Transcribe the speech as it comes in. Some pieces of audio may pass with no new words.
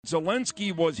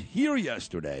Zelensky was here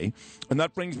yesterday, and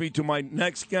that brings me to my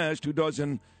next guest, who does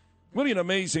really an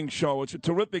amazing show. It's a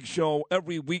terrific show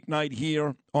every weeknight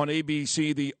here on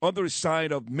ABC, The Other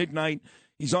Side of Midnight.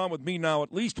 He's on with me now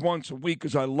at least once a week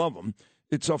because I love him.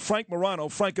 It's Frank Morano.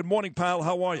 Frank, good morning, pal.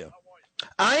 How are you?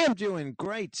 I am doing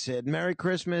great, Sid. Merry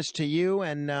Christmas to you.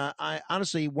 And I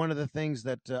honestly, one of the things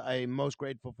that I'm most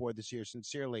grateful for this year,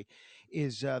 sincerely,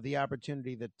 is the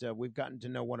opportunity that we've gotten to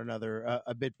know one another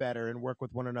a bit better and work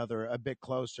with one another a bit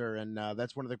closer. And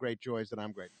that's one of the great joys that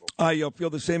I'm grateful for. I feel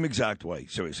the same exact way,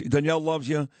 seriously. Danielle loves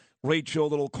you. Rachel,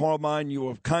 little Carmine, you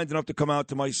were kind enough to come out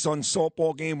to my son's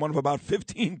softball game, one of about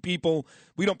 15 people.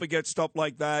 We don't forget stuff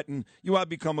like that, and you have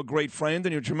become a great friend,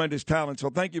 and you're a tremendous talent,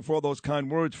 so thank you for all those kind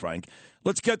words, Frank.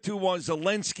 Let's get to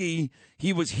Zelensky.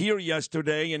 He was here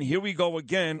yesterday, and here we go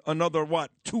again, another,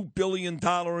 $2 billion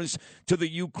to the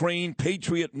Ukraine,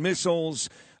 Patriot missiles.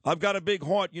 I've got a big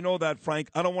heart, you know that, Frank.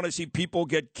 I don't want to see people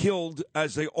get killed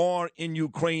as they are in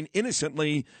Ukraine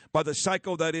innocently by the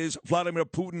psycho that is Vladimir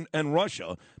Putin and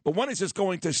Russia. But when is this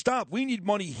going to stop? We need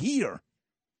money here.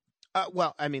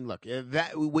 Well, I mean, look,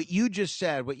 that what you just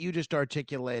said, what you just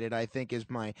articulated, I think is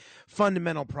my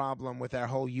fundamental problem with our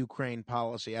whole Ukraine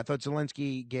policy. I thought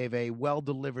Zelensky gave a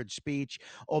well-delivered speech,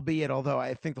 although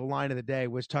I think the line of the day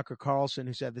was Tucker Carlson,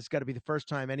 who said this has got to be the first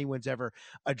time anyone's ever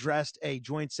addressed a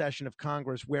joint session of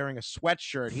Congress wearing a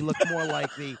sweatshirt. He looked more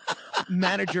like the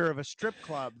manager of a strip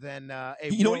club than a he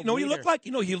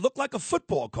leader. looked like a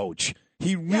football coach.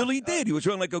 He really did. He was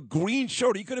wearing like a green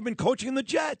shirt. He could have been coaching the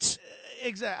Jets.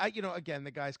 Exactly. Again,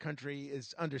 the guy's country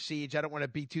is under siege. I don't want to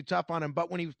be too tough on him, but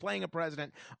when he was playing a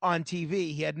president on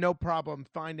TV, he had no problem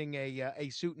finding a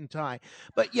suit and tie.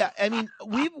 But yeah, I mean,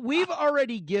 we've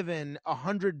already given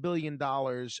 $100 billion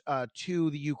to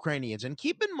the Ukrainians, and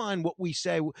keep in mind what we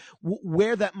say,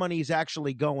 where that money is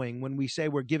actually going. When we say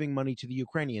we're giving money to the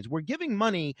Ukrainians, we're giving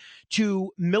money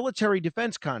to military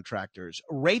defense contractors: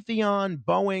 Raytheon,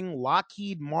 Boeing,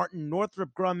 Lockheed Martin,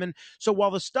 Northrop Grumman. So while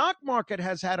the stock market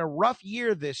has had a rough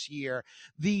year this year,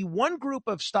 the one group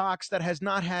of stocks that has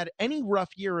not had any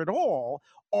rough year at all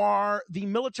are the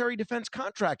military defense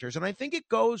contractors. And I think it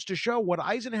goes to show what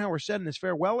Eisenhower said in his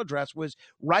farewell address was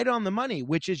right on the money,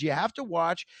 which is you have to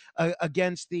watch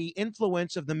against the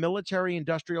influence of the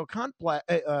military-industrial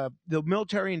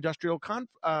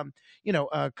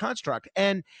construct.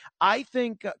 And I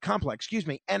think complex, excuse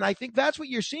me. And I think that's what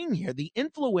you're seeing here. The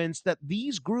influence that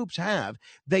these groups have.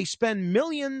 They spend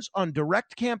millions on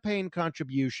direct campaign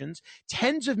contributions,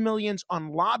 tens of millions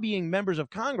on lobbying members of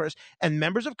Congress, and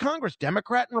members of Congress,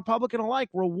 Democrat and Republican alike,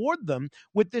 reward them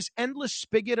with this endless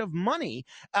spigot of money,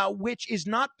 which is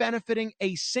not benefiting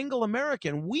a single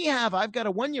American. I've got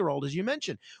a 1-year-old, as you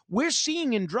mentioned. We're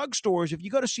seeing in drugstores, if you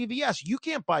go to CVS, you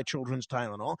can't buy children's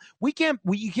Tylenol. You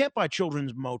can't buy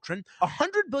children's Motrin. $100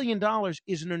 billion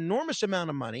is an enormous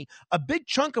amount of money, a big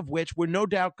chunk of which we're no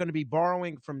doubt going to be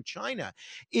borrowing from China.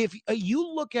 If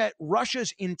you look at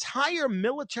Russia's entire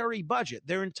military budget,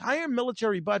 their entire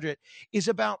military budget is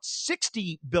about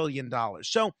 $60 billion.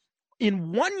 So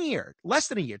in 1 year, less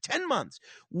than a year, 10 months,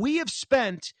 we have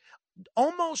spent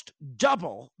almost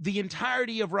double the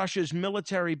entirety of Russia's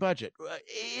military budget.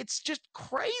 It's just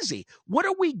crazy. What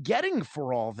are we getting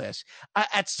for all this?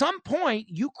 At some point,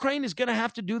 Ukraine is going to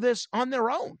have to do this on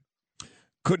their own.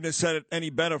 Couldn't have said it any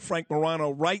better, Frank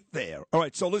Morano, right there. All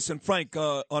right, so listen, Frank,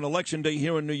 on Election Day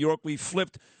here in New York, we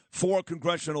flipped 4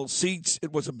 congressional seats.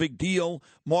 It was a big deal.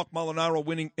 Mark Molinaro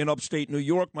winning in upstate New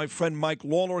York. My friend Mike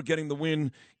Lawler getting the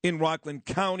win in Rockland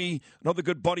County. Another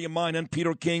good buddy of mine, and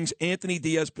Peter King's Anthony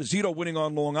D'Esposito winning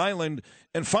on Long Island.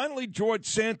 And finally, George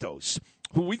Santos,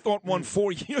 who we thought won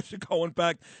 4 years ago. In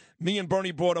fact, me and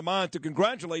Bernie brought him on to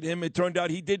congratulate him. It turned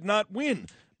out he did not win.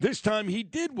 This time he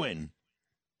did win.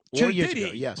 2 years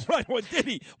ago, yes. Right, or did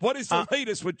he? What is the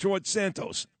latest with George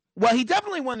Santos? Well, he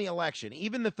definitely won the election.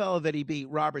 Even the fellow that he beat,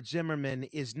 Robert Zimmerman,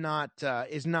 is not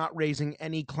raising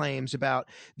any claims about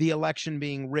the election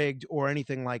being rigged or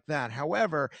anything like that.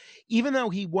 However, even though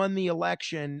he won the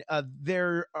election,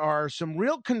 there are some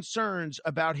real concerns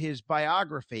about his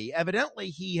biography.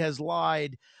 Evidently, he has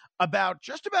lied about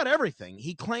just about everything.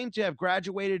 He claimed to have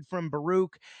graduated from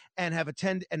Baruch and had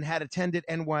attended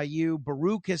NYU.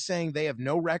 Baruch is saying they have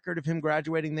no record of him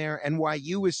graduating there.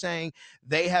 NYU is saying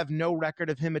they have no record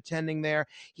of him attending there.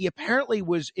 He apparently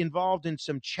was involved in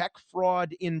some check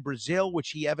fraud in Brazil,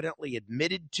 which he evidently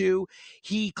admitted to.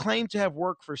 He claimed to have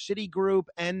worked for Citigroup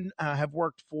and have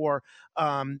worked for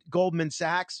Goldman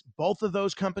Sachs. Both of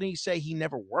those companies say he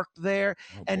never worked there.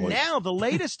 Oh, and boy. Now the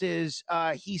latest is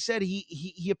he said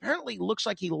he apparently looks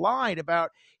like he lied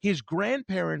about his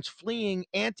grandparents fleeing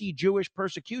anti anti-Jewish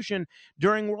persecution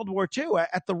during World War II.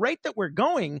 At the rate that we're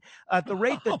going, at the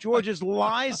rate that George's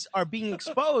lies are being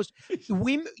exposed,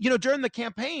 during the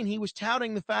campaign, he was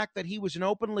touting the fact that he was an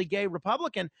openly gay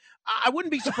Republican. I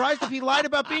wouldn't be surprised if he lied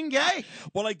about being gay.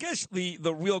 Well, I guess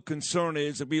the real concern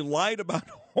is if he lied about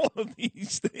all of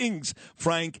these things,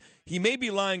 Frank, he may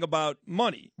be lying about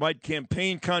money, right?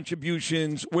 Campaign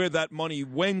contributions, where that money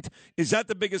went. Is that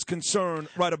the biggest concern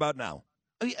right about now?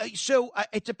 So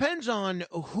it depends on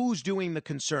who's doing the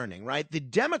concerning, right? The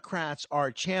Democrats are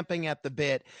champing at the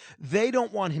bit. They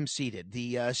don't want him seated.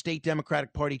 The state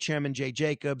Democratic Party chairman, Jay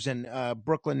Jacobs, and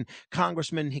Brooklyn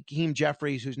Congressman Hakeem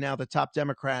Jeffries, who's now the top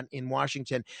Democrat in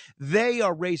Washington, they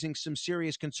are raising some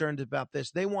serious concerns about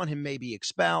this. They want him maybe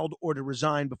expelled or to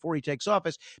resign before he takes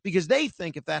office because they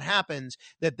think if that happens,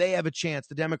 that they have a chance,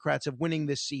 the Democrats, of winning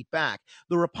this seat back.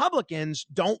 The Republicans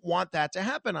don't want that to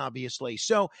happen, obviously.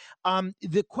 So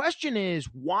the question is,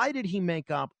 why did he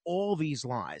make up all these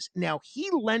lies? Now, he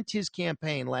lent his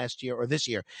campaign last year or this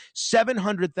year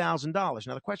 $700,000.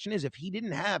 Now, the question is, if he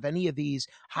didn't have any of these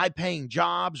high-paying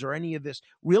jobs or any of this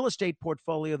real estate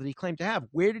portfolio that he claimed to have,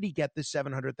 where did he get this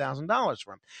 $700,000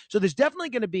 from? So there's definitely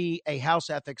going to be a House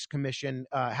Ethics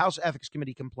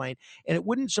Committee complaint, and it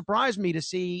wouldn't surprise me to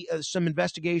see some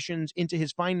investigations into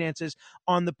his finances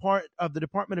on the part of the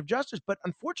Department of Justice. But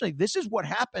unfortunately, this is what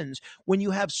happens when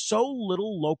you have so little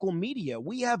local media.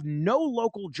 We have no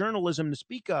local journalism to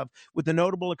speak of, with the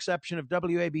notable exception of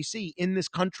WABC in this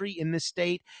country, in this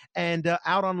state, and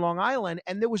out on Long Island.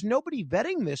 And there was nobody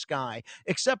vetting this guy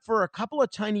except for a couple of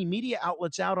tiny media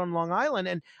outlets out on Long Island.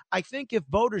 And I think if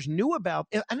voters knew about,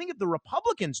 I think if the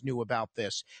Republicans knew about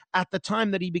this at the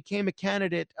time that he became a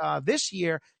candidate this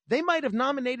year, they might have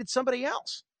nominated somebody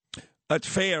else. That's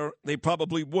fair. They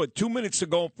probably would. 2 minutes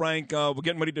ago, Frank, we're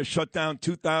getting ready to shut down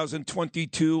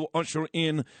 2022, usher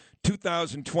in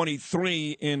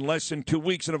 2023 in less than 2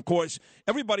 weeks. And, of course,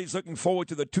 everybody's looking forward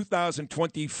to the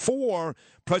 2024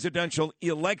 presidential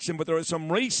election. But there are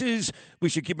some races we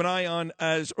should keep an eye on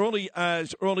as early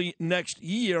next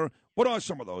year. What are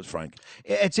some of those, Frank?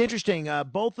 It's interesting.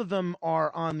 Both of them are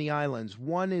on the islands.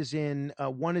 One is in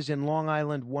Long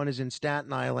Island. One is in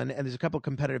Staten Island, and there's a couple of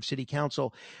competitive city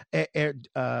council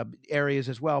areas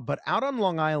as well. But out on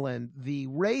Long Island, the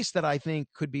race that I think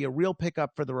could be a real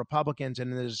pickup for the Republicans,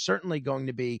 and is certainly going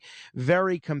to be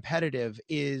very competitive,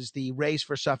 is the race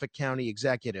for Suffolk County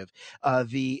Executive.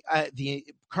 The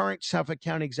current Suffolk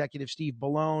County Executive, Steve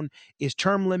Bellone, is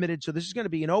term limited, so this is going to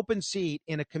be an open seat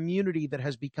in a community that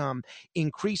has become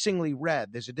increasingly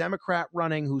red. There's a Democrat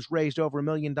running who's raised over $1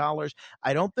 million.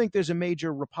 I don't think there's a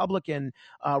major Republican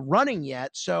running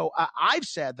yet. So I've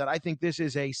said that I think this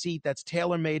is a seat that's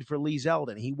tailor-made for Lee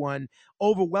Zeldin. He won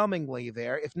overwhelmingly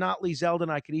there. If not Lee Zeldin,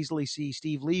 I could easily see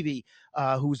Steve Levy,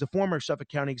 who's the former Suffolk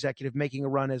County executive, making a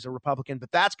run as a Republican.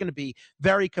 But that's going to be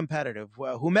very competitive.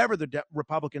 Whomever the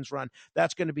Republicans run,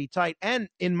 that's going to be tight. And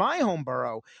in my home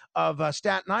borough of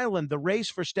Staten Island, the race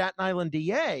for Staten Island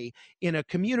DA in a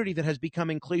community that has become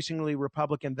increasingly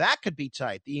Republican, that could be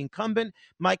tight. The incumbent,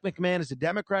 Mike McMahon, is a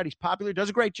Democrat. He's popular, does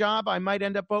a great job. I might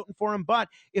end up voting for him. But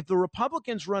if the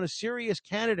Republicans run a serious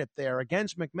candidate there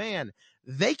against McMahon,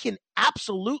 they can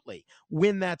absolutely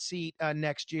win that seat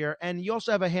next year. And you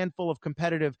also have a handful of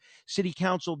competitive city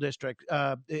council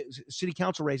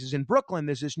races. In Brooklyn,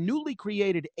 there's this newly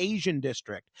created Asian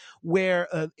district where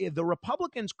the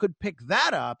Republicans could pick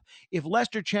that up. If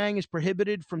Lester Chang is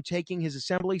prohibited from taking his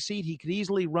assembly seat, he could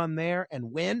easily run there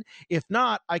and win. If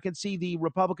not, I can see the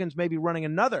Republicans maybe running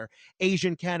another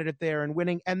Asian candidate there and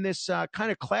winning. And this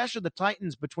kind of clash of the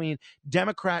titans between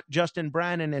Democrat Justin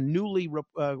Brannan and newly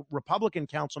Republican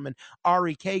Councilman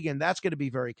Ari Kagan, that's going to be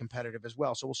very competitive as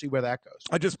well. So we'll see where that goes.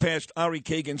 I just passed Ari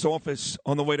Kagan's office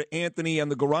on the way to Anthony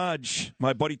and the garage.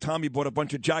 My buddy Tommy bought a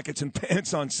bunch of jackets and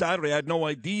pants on Saturday. I had no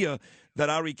idea that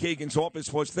Ari Kagan's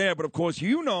office was there. But, of course,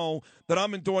 you know that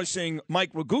I'm endorsing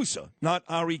Mike Ragusa, not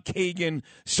Ari Kagan,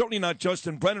 certainly not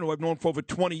Justin Brennan, who I've known for over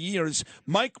 20 years.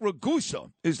 Mike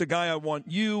Ragusa is the guy I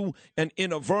want. You and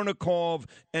Inna Vernikov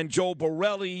and Joe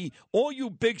Borelli, all you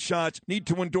big shots need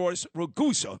to endorse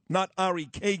Ragusa, not Ari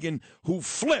Kagan, who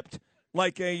flipped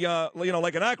like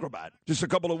like an acrobat just a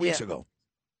couple of weeks ago.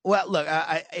 Well, look,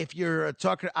 if you're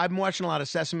talking, I'm watching a lot of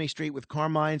Sesame Street with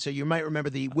Carmine, so you might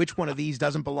remember which one of these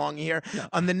doesn't belong here. No.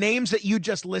 On the names that you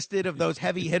just listed of those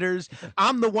heavy hitters,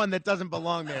 I'm the one that doesn't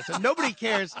belong there. So nobody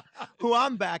cares who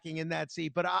I'm backing in that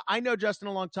seat. But I know Justin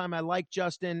a long time. I like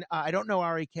Justin. I don't know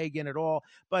Ari Kagan at all.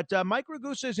 But Mike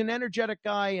Ragusa is an energetic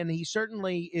guy, and he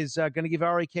certainly is going to give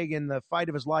Ari Kagan the fight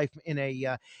of his life in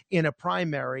a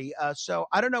primary. So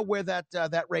I don't know where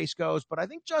that race goes, but I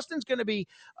think Justin's going to be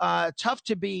tough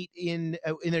to beat. treat in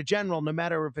a general, no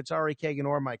matter if it's Ari Kagan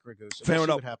or Mike Ragusa. Fair we'll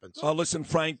enough. See what happens. Listen,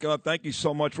 Frank, thank you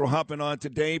so much for hopping on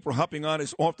today, for hopping on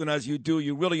as often as you do.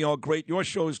 You really are great. Your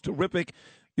show is terrific.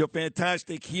 You're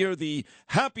fantastic. Here, the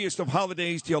happiest of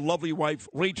holidays to your lovely wife,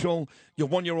 Rachel, your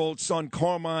 1-year-old son,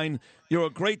 Carmine. You're a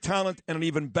great talent and an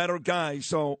even better guy.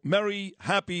 So, merry,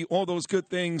 happy, all those good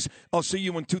things. I'll see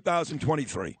you in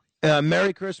 2023.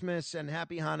 Merry Christmas and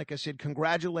Happy Hanukkah, Sid.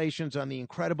 Congratulations on the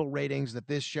incredible ratings that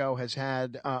this show has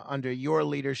had under your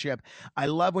leadership. I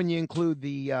love when you include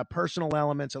the personal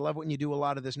elements. I love when you do a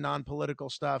lot of this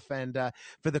non-political stuff. And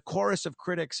for the chorus of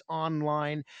critics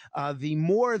online, the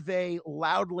more they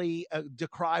loudly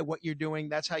decry what you're doing,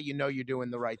 that's how you know you're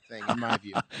doing the right thing, in my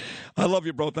view. I love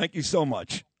you, bro. Thank you so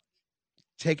much.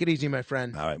 Take it easy, my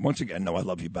friend. All right. Once again, no, I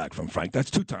love you back from Frank. That's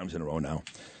 2 times in a row now.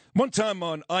 One time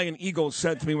on Iron Eagle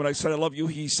said to me when I said I love you,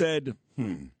 he said,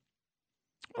 I'm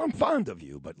fond of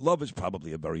you, but love is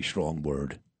probably a very strong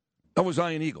word. That was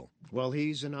Iron Eagle. Well,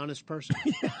 he's an honest person.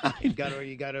 You got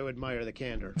to admire the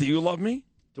candor. Do you love me?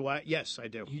 Do I? Yes, I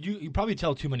do. You probably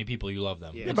tell too many people you love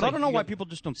them. Yeah, but I don't know why people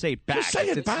just don't say it back. Just say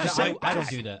it back. I don't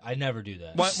do that. I never do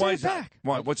that. Why is that?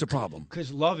 Why? What's the problem?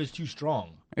 Because love is too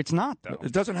strong. It's not, though.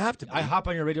 It doesn't have to be. I hop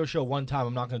on your radio show one time.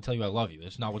 I'm not going to tell you I love you.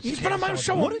 It's not what's. He's been on my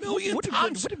show a million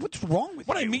times. What's wrong with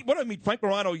you? What I meet Frank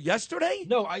Morano yesterday?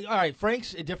 No, all right.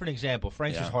 Frank's a different example.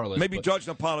 Frank's is heartless. Maybe Judge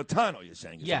Napolitano, you're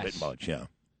saying, is a bit much, yeah.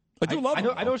 I do love him.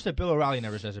 I noticed that Bill O'Reilly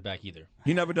never says it back either.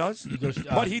 He never does? He goes,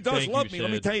 but he does love me. Sid. Let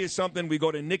me tell you something. We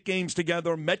go to Knick games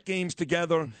together, Met games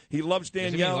together. He loves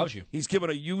Danielle. He loves you. He's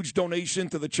given a huge donation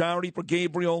to the charity for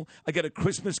Gabriel. I get a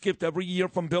Christmas gift every year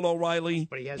from Bill O'Reilly.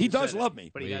 But he does love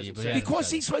me. But he hasn't said it. Because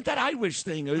he's like that Irish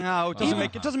thing. No, it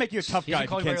doesn't make you a tough guy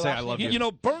if you can't say I love you. You know,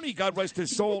 Bernie, God rest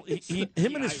his soul,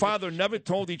 him and his father never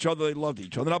told each other they loved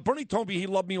each other. Now, Bernie told me he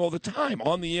loved me all the time,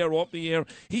 on the air, off the air.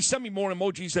 He sent me more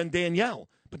emojis than Danielle.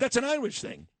 But that's an Irish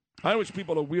thing. Irish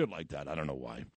people are weird like that. I don't know why.